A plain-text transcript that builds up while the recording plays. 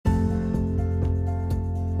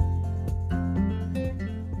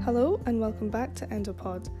Hello and welcome back to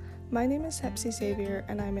Endopod. My name is Hepsi Xavier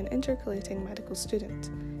and I'm an intercalating medical student.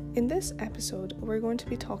 In this episode, we're going to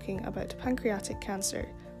be talking about pancreatic cancer,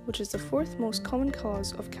 which is the fourth most common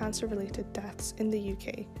cause of cancer-related deaths in the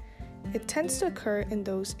UK. It tends to occur in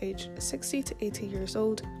those aged 60 to 80 years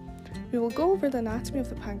old. We will go over the anatomy of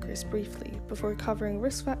the pancreas briefly before covering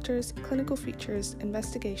risk factors, clinical features,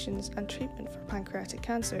 investigations, and treatment for pancreatic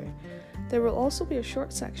cancer. There will also be a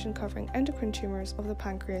short section covering endocrine tumours of the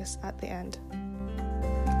pancreas at the end.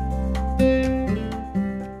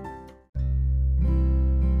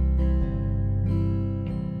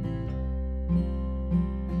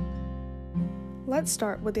 Let's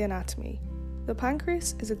start with the anatomy. The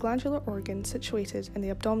pancreas is a glandular organ situated in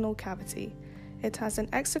the abdominal cavity. It has an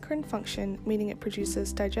exocrine function, meaning it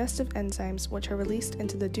produces digestive enzymes which are released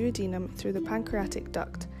into the duodenum through the pancreatic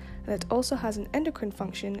duct, and it also has an endocrine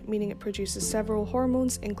function, meaning it produces several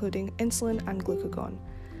hormones including insulin and glucagon.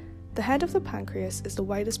 The head of the pancreas is the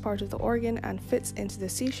widest part of the organ and fits into the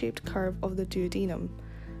C-shaped curve of the duodenum.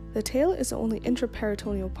 The tail is the only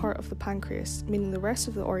intraperitoneal part of the pancreas, meaning the rest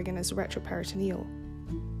of the organ is retroperitoneal.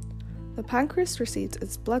 The pancreas receives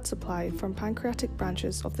its blood supply from pancreatic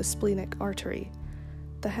branches of the splenic artery.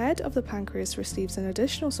 The head of the pancreas receives an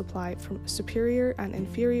additional supply from superior and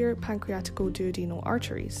inferior pancreatico-duodenal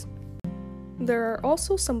arteries. There are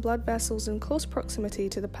also some blood vessels in close proximity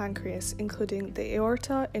to the pancreas, including the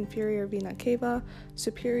aorta, inferior vena cava,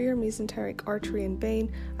 superior mesenteric artery and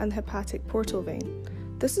vein, and the hepatic portal vein.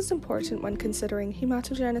 This is important when considering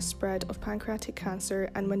hematogenous spread of pancreatic cancer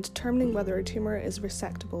and when determining whether a tumour is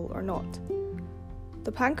resectable or not.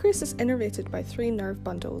 The pancreas is innervated by three nerve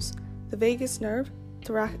bundles: the vagus nerve,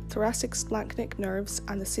 thoracic splanchnic nerves,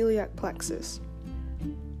 and the celiac plexus.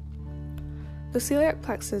 The celiac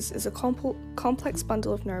plexus is a complex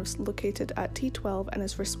bundle of nerves located at T12 and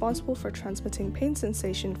is responsible for transmitting pain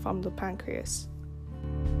sensation from the pancreas.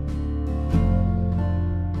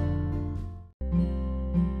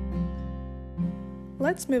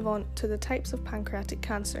 Let's move on to the types of pancreatic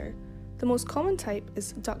cancer. The most common type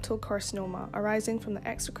is ductal carcinoma, arising from the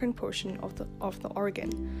exocrine portion of the organ.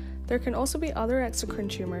 There can also be other exocrine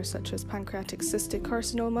tumours such as pancreatic cystic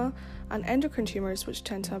carcinoma and endocrine tumours which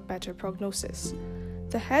tend to have better prognosis.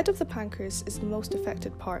 The head of the pancreas is the most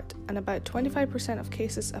affected part, and about 25% of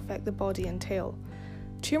cases affect the body and tail.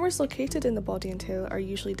 Tumours located in the body and tail are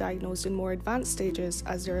usually diagnosed in more advanced stages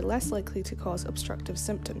as they are less likely to cause obstructive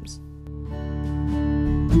symptoms.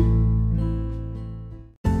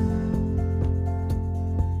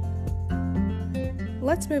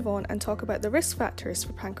 Let's move on and talk about the risk factors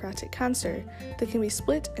for pancreatic cancer. They can be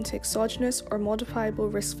split into exogenous or modifiable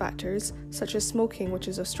risk factors, such as smoking, which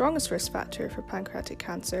is the strongest risk factor for pancreatic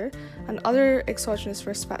cancer, and other exogenous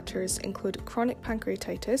risk factors include chronic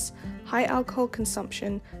pancreatitis, high alcohol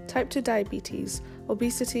consumption, type 2 diabetes,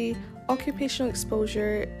 obesity, occupational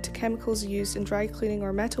exposure to chemicals used in dry cleaning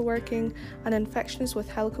or metalworking, and infections with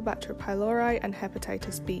Helicobacter pylori and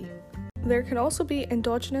hepatitis B. There can also be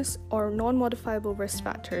endogenous or non-modifiable risk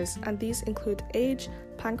factors, and these include age,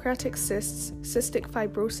 pancreatic cysts, cystic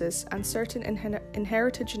fibrosis, and certain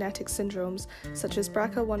inherited genetic syndromes such as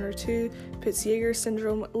BRCA1 or 2, Peutz-Jeghers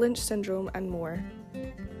syndrome, Lynch syndrome, and more.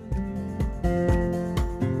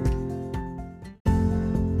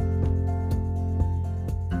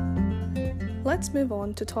 Let's move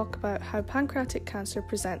on to talk about how pancreatic cancer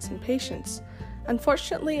presents in patients.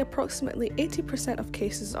 Unfortunately, approximately 80% of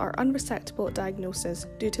cases are unresectable at diagnosis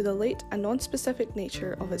due to the late and non-specific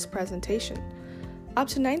nature of its presentation. Up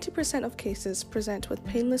to 90% of cases present with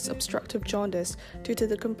painless obstructive jaundice due to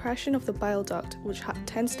the compression of the bile duct, which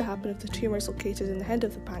tends to happen if the tumour is located in the head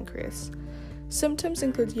of the pancreas. Symptoms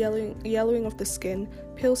include yellowing of the skin,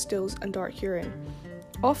 pale stools, and dark urine.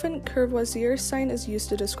 Often, Courvoisier's sign is used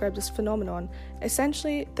to describe this phenomenon.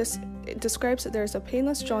 Essentially, it describes that there is a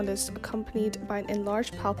painless jaundice accompanied by an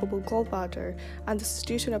enlarged palpable gallbladder, and this is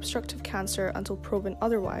due to an obstructive cancer until proven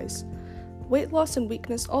otherwise. Weight loss and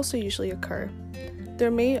weakness also usually occur.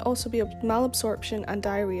 There may also be malabsorption and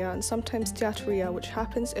diarrhea, and sometimes steatorrhea, which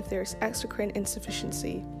happens if there is exocrine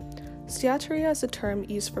insufficiency. Steatorrhea is a term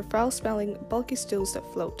used for foul-smelling, bulky stools that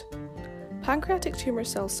float. Pancreatic tumour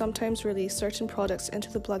cells sometimes release certain products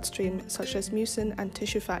into the bloodstream, such as mucin and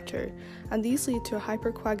tissue factor, and these lead to a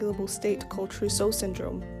hypercoagulable state called Trousseau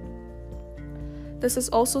syndrome. This is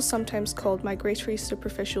also sometimes called migratory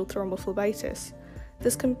superficial thrombophlebitis.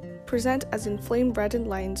 This can present as inflamed reddened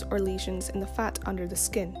lines or lesions in the fat under the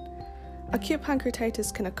skin. Acute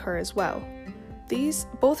pancreatitis can occur as well.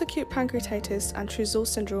 Both acute pancreatitis and Trousseau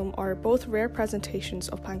syndrome are both rare presentations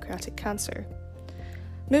of pancreatic cancer.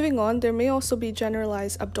 Moving on, there may also be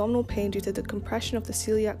generalized abdominal pain due to the compression of the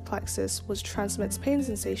celiac plexus, which transmits pain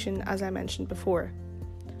sensation, as I mentioned before.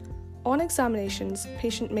 On examinations,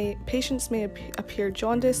 patients may appear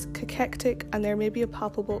jaundiced, cachectic, and there may be a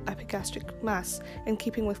palpable epigastric mass in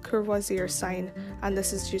keeping with Courvoisier sign, and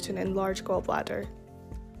this is due to an enlarged gallbladder.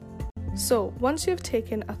 So, once you have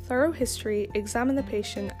taken a thorough history, examined the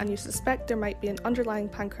patient, and you suspect there might be an underlying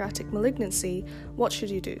pancreatic malignancy, what should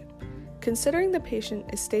you do? Considering the patient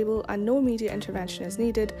is stable and no immediate intervention is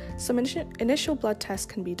needed, some initial blood tests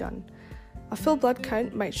can be done. A full blood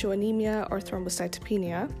count might show anemia or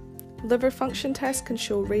thrombocytopenia. Liver function tests can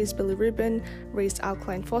show raised bilirubin, raised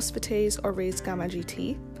alkaline phosphatase, or raised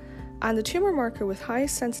gamma-GT. And the tumour marker with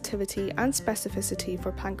highest sensitivity and specificity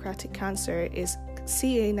for pancreatic cancer is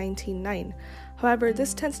CA19-9. However,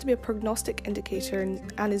 this tends to be a prognostic indicator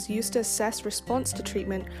and is used to assess response to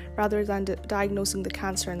treatment rather than diagnosing the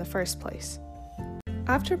cancer in the first place.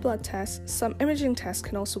 After blood tests, some imaging tests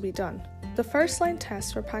can also be done. The first-line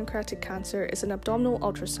test for pancreatic cancer is an abdominal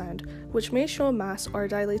ultrasound, which may show a mass or a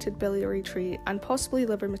dilated biliary tree and possibly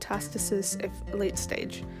liver metastasis if late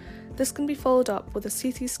stage. This can be followed up with a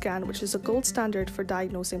CT scan, which is a gold standard for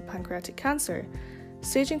diagnosing pancreatic cancer.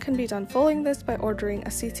 Staging can be done following this by ordering a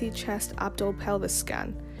CT chest abdo pelvis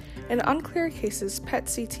scan. In unclear cases,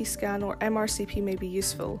 PET-CT scan or MRCP may be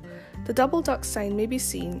useful. The double duct sign may be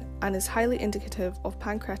seen and is highly indicative of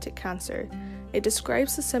pancreatic cancer. It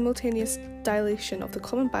describes the simultaneous dilation of the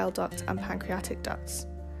common bile duct and pancreatic ducts.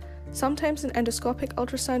 Sometimes an endoscopic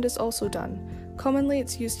ultrasound is also done. Commonly,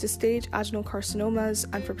 it's used to stage adenocarcinomas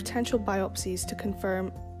and for potential biopsies to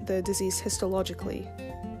confirm the disease histologically.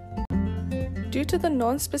 Due to the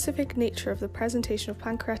non-specific nature of the presentation of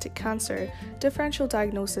pancreatic cancer, differential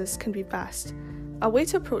diagnosis can be vast. A way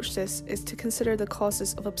to approach this is to consider the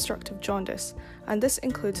causes of obstructive jaundice, and this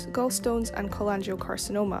includes gallstones and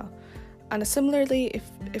cholangiocarcinoma. And similarly,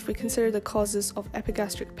 if we consider the causes of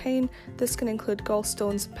epigastric pain, this can include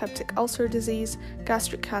gallstones, peptic ulcer disease,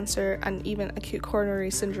 gastric cancer, and even acute coronary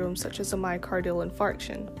syndrome such as a myocardial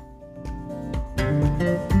infarction.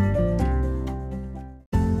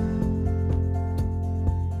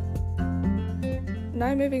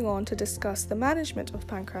 Now moving on to discuss the management of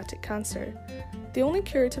pancreatic cancer. The only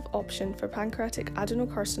curative option for pancreatic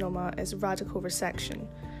adenocarcinoma is radical resection.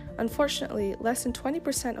 Unfortunately, less than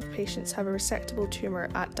 20% of patients have a resectable tumour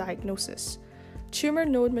at diagnosis. Tumour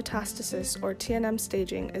node metastasis or TNM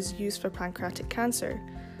staging is used for pancreatic cancer.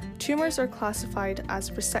 Tumours are classified as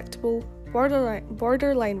resectable,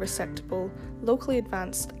 borderline resectable, locally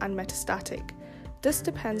advanced, and metastatic. This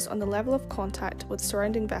depends on the level of contact with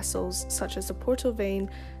surrounding vessels such as the portal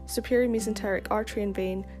vein, superior mesenteric artery and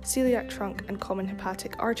vein, celiac trunk, and common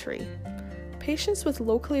hepatic artery. Patients with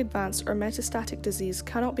locally advanced or metastatic disease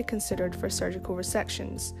cannot be considered for surgical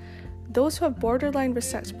resections. Those who have borderline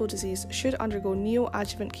resectable disease should undergo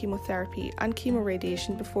neoadjuvant chemotherapy and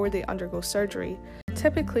chemoradiation before they undergo surgery.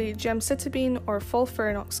 Typically, gemcitabine or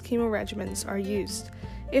FOLFIRINOX chemo regimens are used.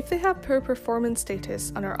 If they have poor performance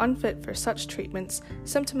status and are unfit for such treatments,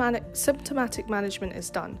 symptomatic management is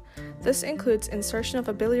done. This includes insertion of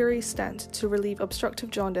a biliary stent to relieve obstructive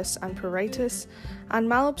jaundice and pruritus, and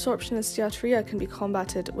malabsorption and steatorrhea can be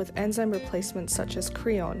combated with enzyme replacements such as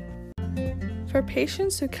Creon. For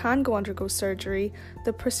patients who can undergo surgery,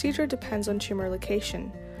 the procedure depends on tumour location.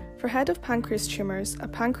 For head of pancreas tumours, a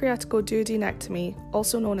pancreaticoduodenectomy,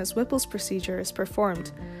 also known as Whipple's procedure, is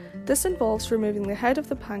performed. This involves removing the head of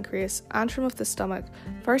the pancreas, antrum of the stomach,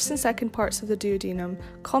 first and second parts of the duodenum,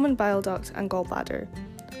 common bile duct, and gallbladder.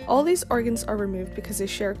 All these organs are removed because they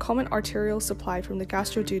share common arterial supply from the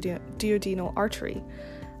gastroduodenal artery.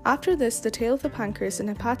 After this, the tail of the pancreas and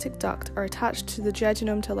hepatic duct are attached to the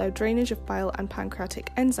jejunum to allow drainage of bile and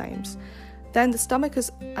pancreatic enzymes. Then the stomach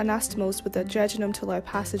is anastomosed with the jejunum to allow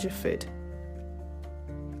passage of food.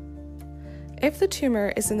 If the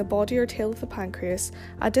tumour is in the body or tail of the pancreas,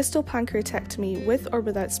 a distal pancreatectomy with or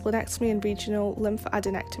without splenectomy and regional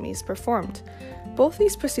lymphadenectomy is performed. Both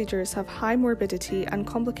these procedures have high morbidity and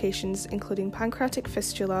complications including pancreatic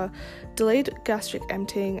fistula, delayed gastric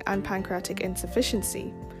emptying, and pancreatic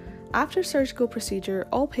insufficiency. After surgical procedure,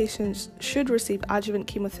 all patients should receive adjuvant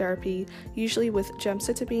chemotherapy, usually with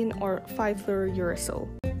gemcitabine or 5-fluorouracil.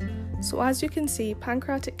 So as you can see,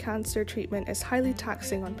 pancreatic cancer treatment is highly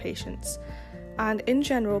taxing on patients. And in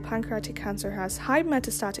general, pancreatic cancer has high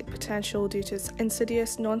metastatic potential due to its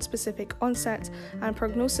insidious, non-specific onset, and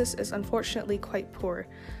prognosis is unfortunately quite poor.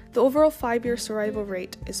 The overall 5-year survival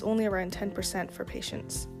rate is only around 10% for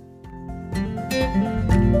patients.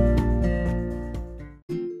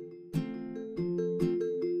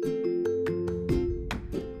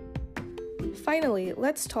 Finally,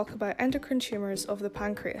 let's talk about endocrine tumours of the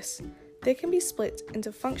pancreas. They can be split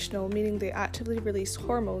into functional, meaning they actively release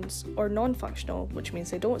hormones, or non-functional, which means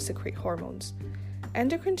they don't secrete hormones.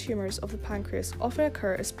 Endocrine tumours of the pancreas often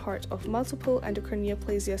occur as part of multiple endocrine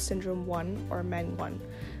neoplasia syndrome 1, or MEN1.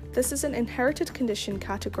 This is an inherited condition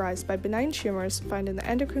categorised by benign tumours found in the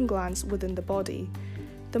endocrine glands within the body.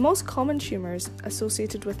 The most common tumours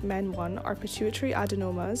associated with MEN1 are pituitary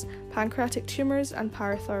adenomas, pancreatic tumours, and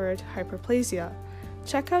parathyroid hyperplasia.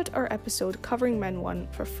 Check out our episode covering MEN1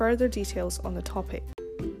 for further details on the topic.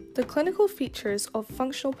 The clinical features of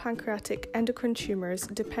functional pancreatic endocrine tumours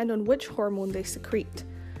depend on which hormone they secrete.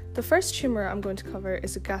 The first tumour I'm going to cover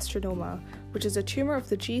is a gastrinoma, which is a tumour of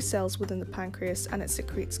the G cells within the pancreas, and it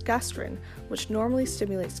secretes gastrin, which normally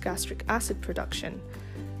stimulates gastric acid production.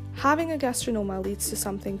 Having a gastrinoma leads to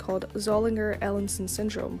something called Zollinger-Ellison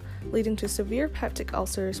syndrome, leading to severe peptic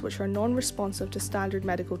ulcers which are non-responsive to standard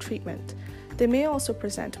medical treatment. They may also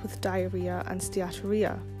present with diarrhea and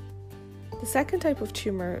steatorrhea. The second type of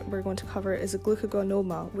tumour we're going to cover is a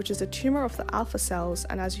glucagonoma, which is a tumour of the alpha cells,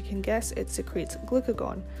 and as you can guess, it secretes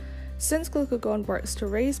glucagon. Since glucagon works to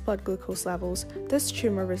raise blood glucose levels, this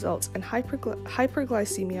tumour results in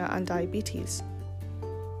hyperglycemia and diabetes.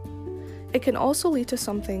 It can also lead to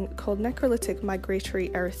something called necrolytic migratory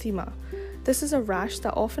erythema. This is a rash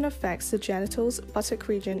that often affects the genitals, buttock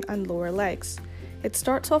region, and lower legs. It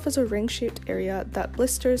starts off as a ring-shaped area that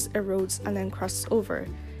blisters, erodes, and then crusts over.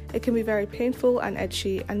 It can be very painful and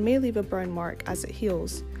itchy and may leave a burn mark as it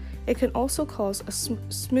heals. It can also cause a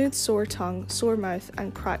smooth sore tongue, sore mouth,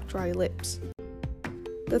 and cracked dry lips.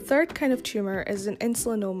 The third kind of tumour is an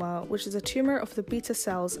insulinoma, which is a tumour of the beta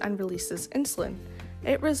cells and releases insulin.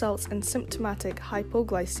 It results in symptomatic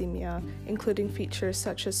hypoglycemia, including features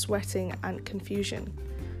such as sweating and confusion.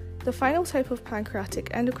 The final type of pancreatic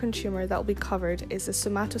endocrine tumour that will be covered is a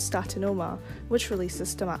somatostatinoma, which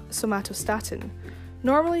releases somatostatin.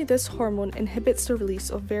 Normally, this hormone inhibits the release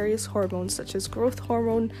of various hormones such as growth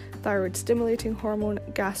hormone, thyroid stimulating hormone,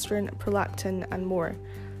 gastrin, prolactin, and more.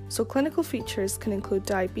 So clinical features can include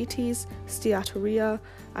diabetes, steatorrhea,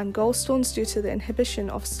 and gallstones due to the inhibition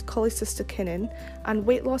of cholecystokinin, and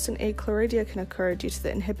weight loss and achalaria can occur due to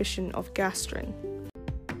the inhibition of gastrin.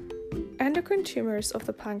 Endocrine tumours of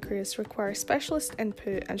the pancreas require specialist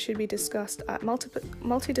input and should be discussed at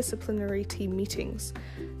multidisciplinary team meetings.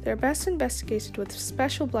 They are best investigated with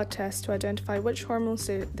special blood tests to identify which hormones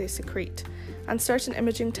they secrete, and certain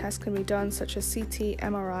imaging tests can be done such as CT,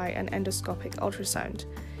 MRI, and endoscopic ultrasound.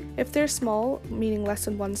 If they're small, meaning less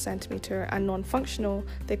than 1 centimetre, and non-functional,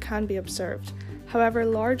 they can be observed. However,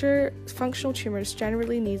 larger functional tumours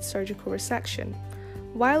generally need surgical resection.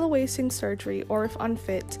 While awaiting surgery, or if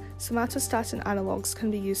unfit, somatostatin analogues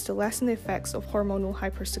can be used to lessen the effects of hormonal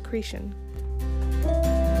hypersecretion.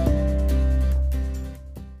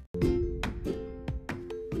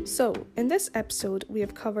 So, in this episode, we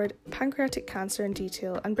have covered pancreatic cancer in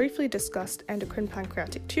detail and briefly discussed endocrine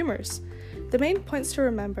pancreatic tumours. The main points to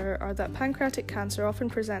remember are that pancreatic cancer often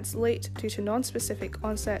presents late due to non-specific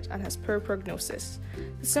onset and has poor prognosis.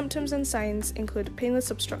 The symptoms and signs include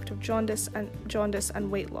painless obstructive jaundice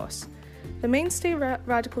and weight loss. The mainstay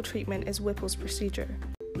radical treatment is Whipple's procedure.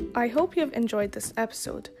 I hope you have enjoyed this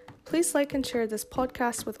episode. Please like and share this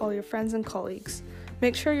podcast with all your friends and colleagues.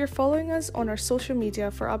 Make sure you're following us on our social media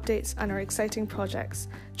for updates and our exciting projects.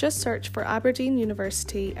 Just search for Aberdeen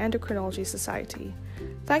University Endocrinology Society.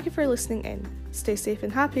 Thank you for listening in. Stay safe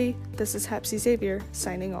and happy. This is Hepsi Xavier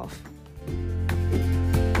signing off.